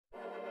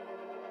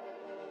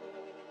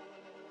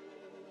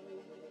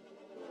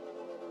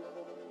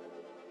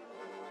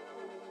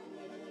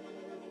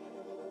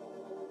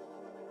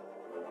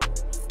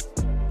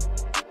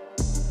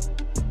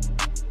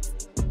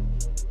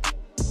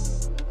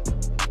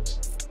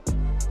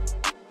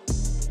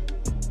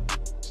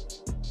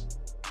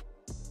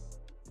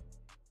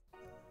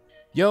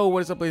Yo, what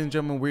is up, ladies and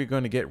gentlemen? We're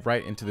going to get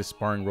right into this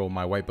sparring roll.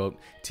 My white belt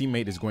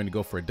teammate is going to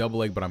go for a double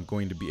leg, but I'm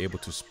going to be able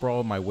to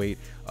sprawl my weight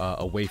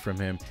away from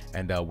him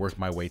and work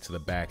my way to the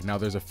back. Now,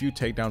 there's a few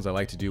takedowns I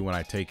like to do when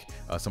I take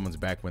someone's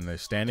back when they're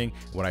standing.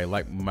 What I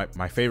like,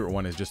 my favorite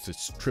one is just to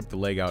strip the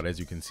leg out, as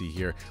you can see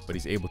here, but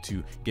he's able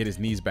to get his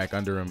knees back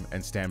under him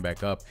and stand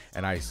back up.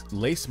 And I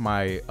lace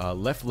my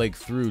left leg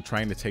through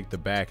trying to take the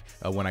back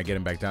when I get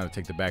him back down to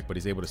take the back, but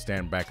he's able to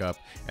stand back up.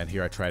 And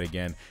here I try it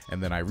again,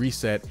 and then I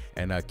reset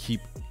and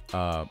keep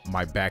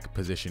my back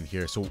position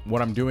here. So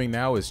what I'm doing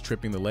now is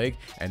tripping the leg,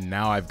 and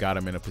now I've got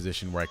him in a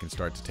position where I can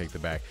start to take the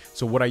back.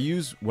 So what I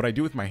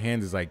do with my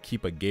hands is I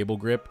keep a gable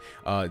grip.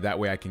 That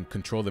way I can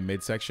control the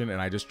midsection,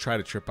 and I just try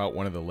to trip out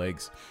one of the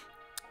legs.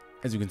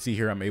 As you can see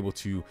here, I'm able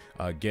to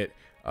get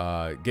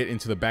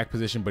into the back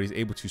position, but he's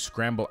able to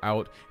scramble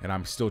out, and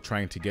I'm still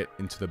trying to get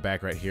into the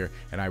back right here.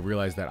 And I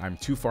realize that I'm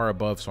too far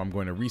above, so I'm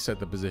going to reset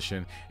the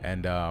position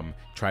and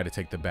try to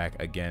take the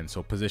back again.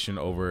 So position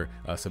over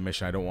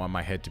submission. I don't want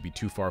my head to be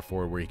too far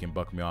forward where he can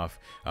buck me off.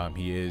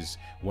 He is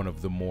one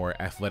of the more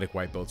athletic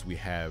white belts we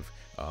have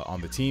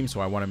on the team, so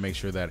I want to make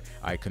sure that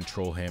I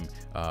control him,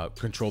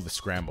 control the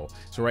scramble.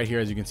 So right here,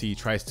 as you can see, he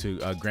tries to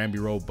Scramble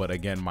roll, but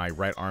again, my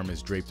right arm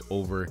is draped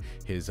over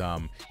his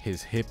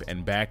hip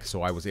and back,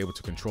 so I was able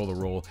to control the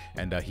roll,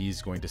 and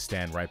he's going to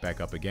stand right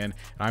back up again.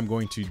 And I'm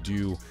going to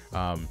do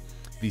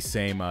the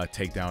same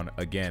takedown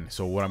again.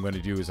 So what I'm going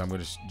to do is I'm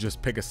going to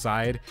just pick a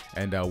side,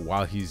 and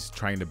while he's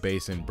trying to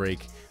base and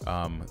break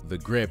the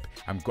grip,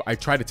 I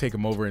try to take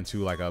him over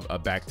into like a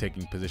back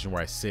taking position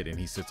where I sit and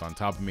he sits on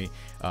top of me,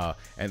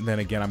 and then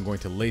again I'm going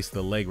to lace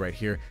the leg right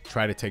here,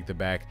 try to take the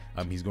back.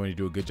 He's going to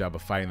do a good job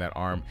of fighting that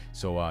arm,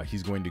 so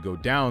he's going to go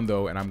down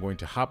though, and I'm going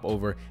to hop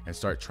over and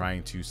start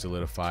trying to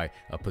solidify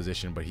a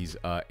position, but he's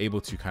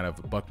able to kind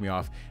of buck me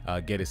off,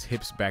 get his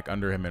hips back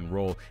under him and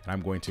roll, and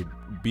I'm going to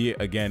be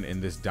again in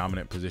this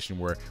dominant position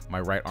where my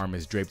right arm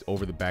is draped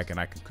over the back and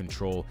I can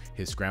control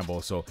his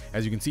scramble. So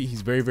as you can see, he's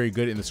very, very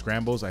good in the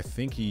scrambles. I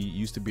think he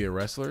used to be a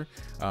wrestler.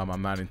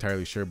 I'm not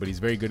entirely sure, but he's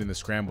very good in the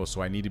scrambles.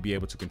 So I need to be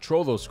able to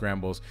control those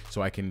scrambles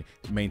so I can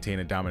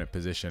maintain a dominant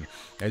position.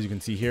 As you can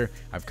see here,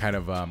 I've kind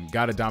of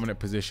got a dominant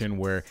position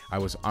where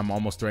I'm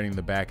almost threading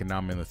the back, and now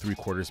I'm in the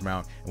 3/4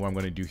 mount. And what I'm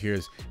going to do here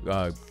is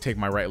take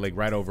my right leg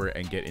right over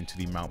and get into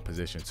the mount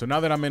position. So now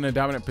that I'm in a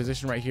dominant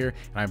position right here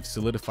and I've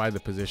solidified the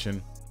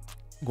position,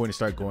 I'm going to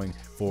start going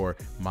for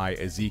my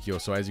Ezekiel.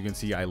 So as you can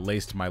see, I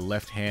laced my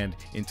left hand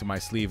into my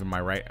sleeve, and my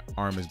right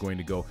arm is going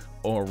to go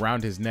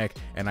around his neck.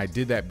 And I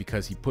did that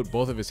because he put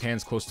both of his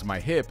hands close to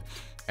my hip,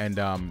 and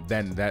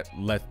then that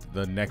let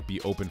the neck be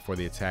open for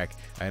the attack.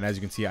 And as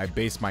you can see, I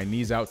based my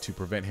knees out to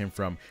prevent him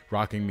from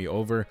rocking me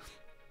over.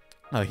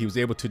 He was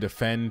able to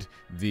defend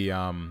the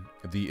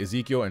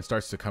Ezekiel and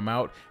starts to come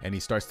out, and he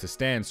starts to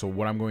stand. So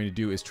what I'm going to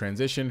do is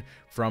transition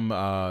from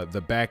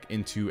the back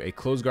into a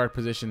closed guard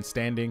position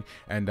standing,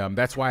 and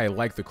that's why I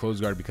like the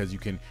closed guard, because you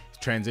can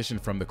transition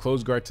from the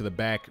closed guard to the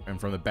back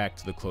and from the back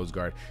to the closed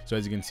guard. So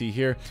as you can see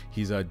here,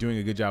 he's doing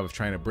a good job of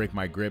trying to break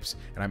my grips,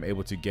 and I'm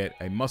able to get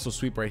a muscle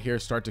sweep right here,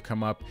 start to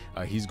come up.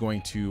 He's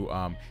going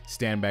to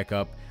stand back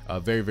up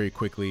very, very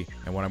quickly,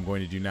 and what I'm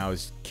going to do now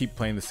is keep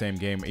playing the same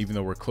game. Even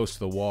though we're close to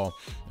the wall,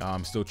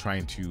 I'm still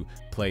trying to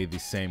play the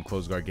same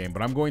closed guard game,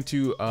 but I'm going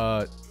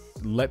to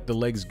let the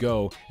legs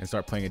go and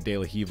start playing a De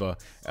La Hiva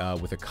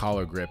with a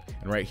collar grip.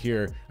 And right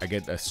here, I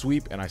get a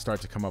sweep and I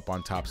start to come up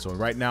on top. So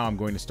right now I'm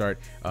going to start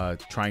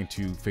trying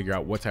to figure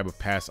out what type of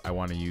pass I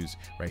want to use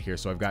right here.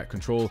 So I've got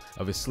control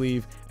of his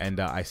sleeve,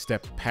 and I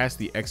step past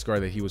the X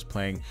guard that he was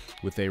playing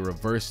with a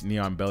reverse knee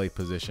on belly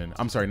position.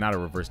 I'm sorry, not a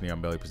reverse knee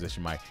on belly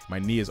position. My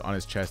knee is on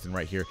his chest, and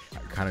right here I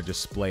kind of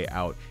just splay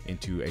out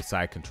into a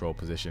side control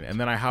position. And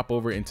then I hop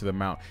over into the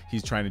mount.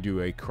 He's trying to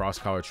do a cross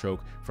collar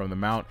choke from the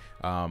mount.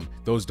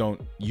 Those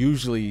don't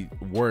usually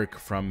work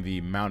from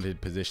the mounted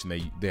position.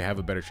 They have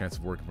a better chance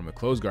of working from the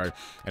closed guard.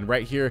 And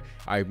right here,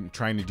 I'm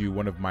trying to do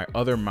one of my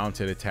other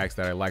mounted attacks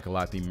that I like a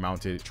lot, the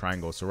mounted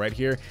triangle. So right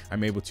here,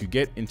 I'm able to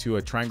get into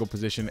a triangle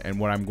position, and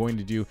what I'm going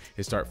to do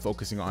is start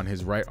focusing on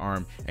his right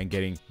arm and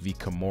getting the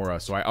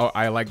Kimura. So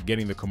I like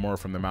getting the Kimura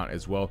from the mount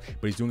as well,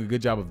 but he's doing a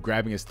good job of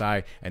grabbing his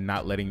thigh and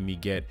not letting me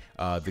get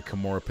the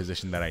Kimura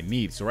position that I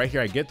need. So right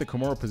here, I get the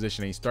Kimura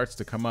position, and he starts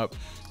to come up,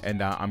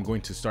 and I'm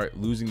going to start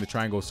losing the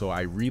triangle. So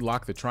I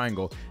relock the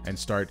triangle and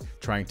start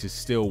trying to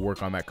still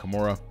work on that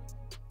Kimura,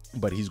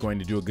 but he's going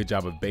to do a good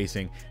job of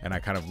basing, and I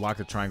kind of lock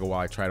the triangle while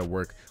I try to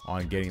work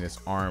on getting this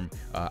arm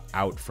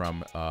out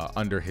from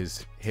under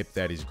his hip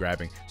that he's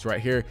grabbing. So right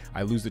here,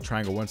 I lose the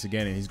triangle once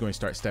again, and he's going to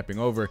start stepping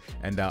over,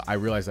 and I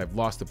realize I've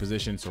lost the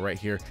position. So right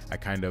here, I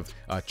kind of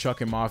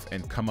chuck him off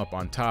and come up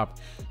on top,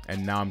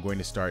 and now I'm going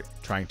to start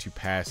trying to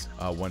pass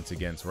once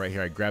again. So right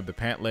here, I grab the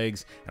pant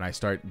legs and I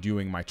start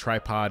doing my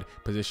tripod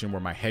position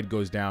where my head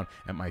goes down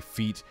and my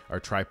feet are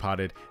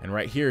tripoded. And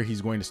right here,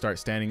 he's going to start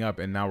standing up,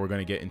 and now we're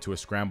going to get into a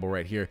scramble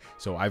right here.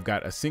 So I've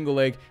got a single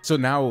leg. So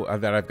now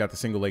that I've got the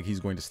single leg, he's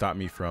going to stop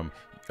me from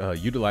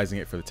utilizing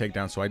it for the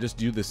takedown. So I just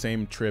do the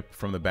same trip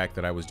from the back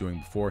that I was doing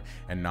before,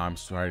 and now I'm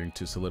starting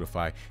to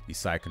solidify the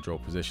side control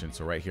position.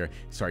 So right here,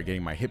 start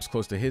getting my hips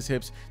close to his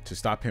hips to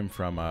stop him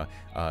from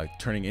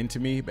turning into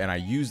me, and I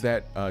use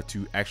that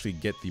to actually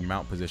get the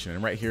mount position.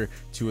 And right here,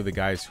 two of the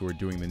guys who are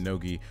doing the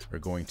no-gi are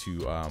going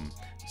to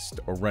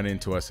or run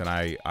into us, and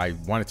I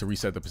wanted to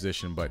reset the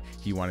position, but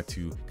he wanted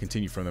to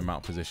continue from the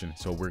mount position.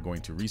 So we're going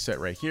to reset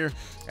right here,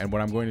 and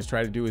what I'm going to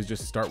try to do is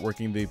just start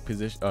working the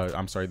position,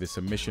 the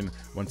submission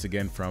once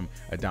again from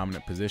a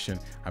dominant position.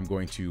 I'm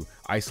going to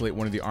isolate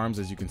one of the arms,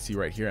 as you can see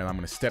right here, and I'm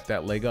going to step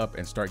that leg up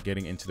and start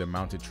getting into the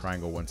mounted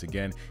triangle once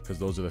again, because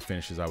those are the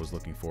finishes I was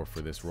looking for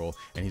this roll.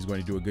 And he's going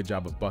to do a good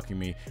job of bucking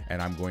me,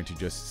 and I'm going to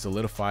just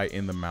solidify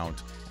in the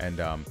mount and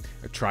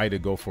try to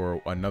go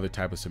for another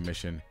type of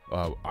submission,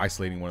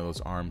 isolating one of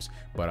those arms,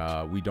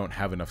 but we don't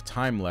have enough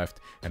time left.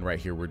 And right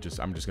here, I'm just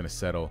going to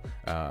settle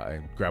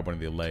and grab one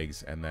of the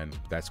legs, and then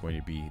that's going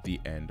to be the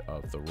end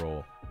of the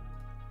roll.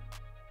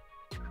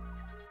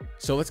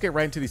 So let's get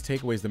right into these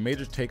takeaways. The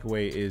major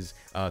takeaway is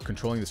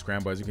controlling the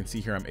scramble. As you can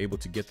see here, I'm able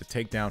to get the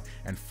takedown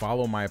and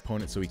follow my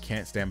opponent so he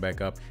can't stand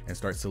back up, and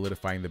start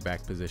solidifying the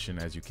back position,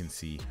 as you can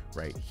see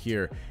right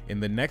here.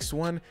 In the next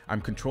one, I'm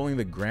controlling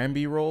the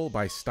Scramble roll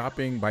by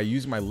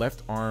using my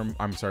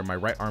my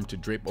right arm to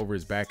drape over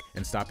his back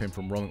and stop him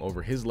from rolling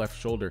over his left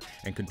shoulder,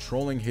 and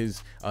controlling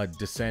his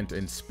descent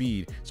and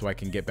speed so I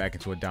can get back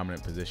into a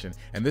dominant position.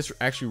 And this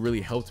actually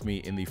really helped me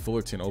in the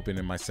Fullerton Open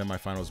in my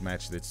semifinals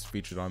match that's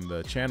featured on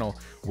the channel,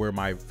 where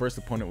my first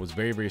opponent was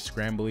very, very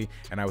scrambly,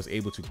 and I was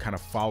able to kind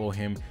of follow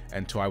him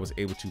until I was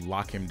able to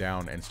lock him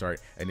down and start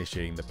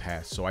initiating the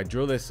pass. So I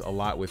drill this a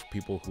lot with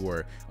people who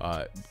are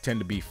tend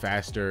to be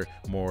faster,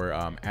 more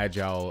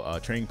agile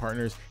training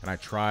partners, and I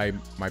try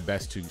my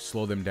best to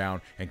slow them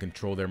down and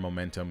control their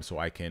momentum so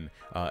I can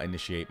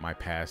initiate my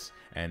pass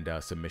and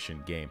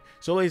submission game.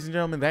 So ladies and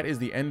gentlemen, that is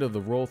the end of the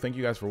roll. Thank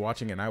you guys for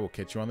watching, and I will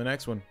catch you on the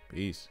next one.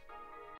 Peace.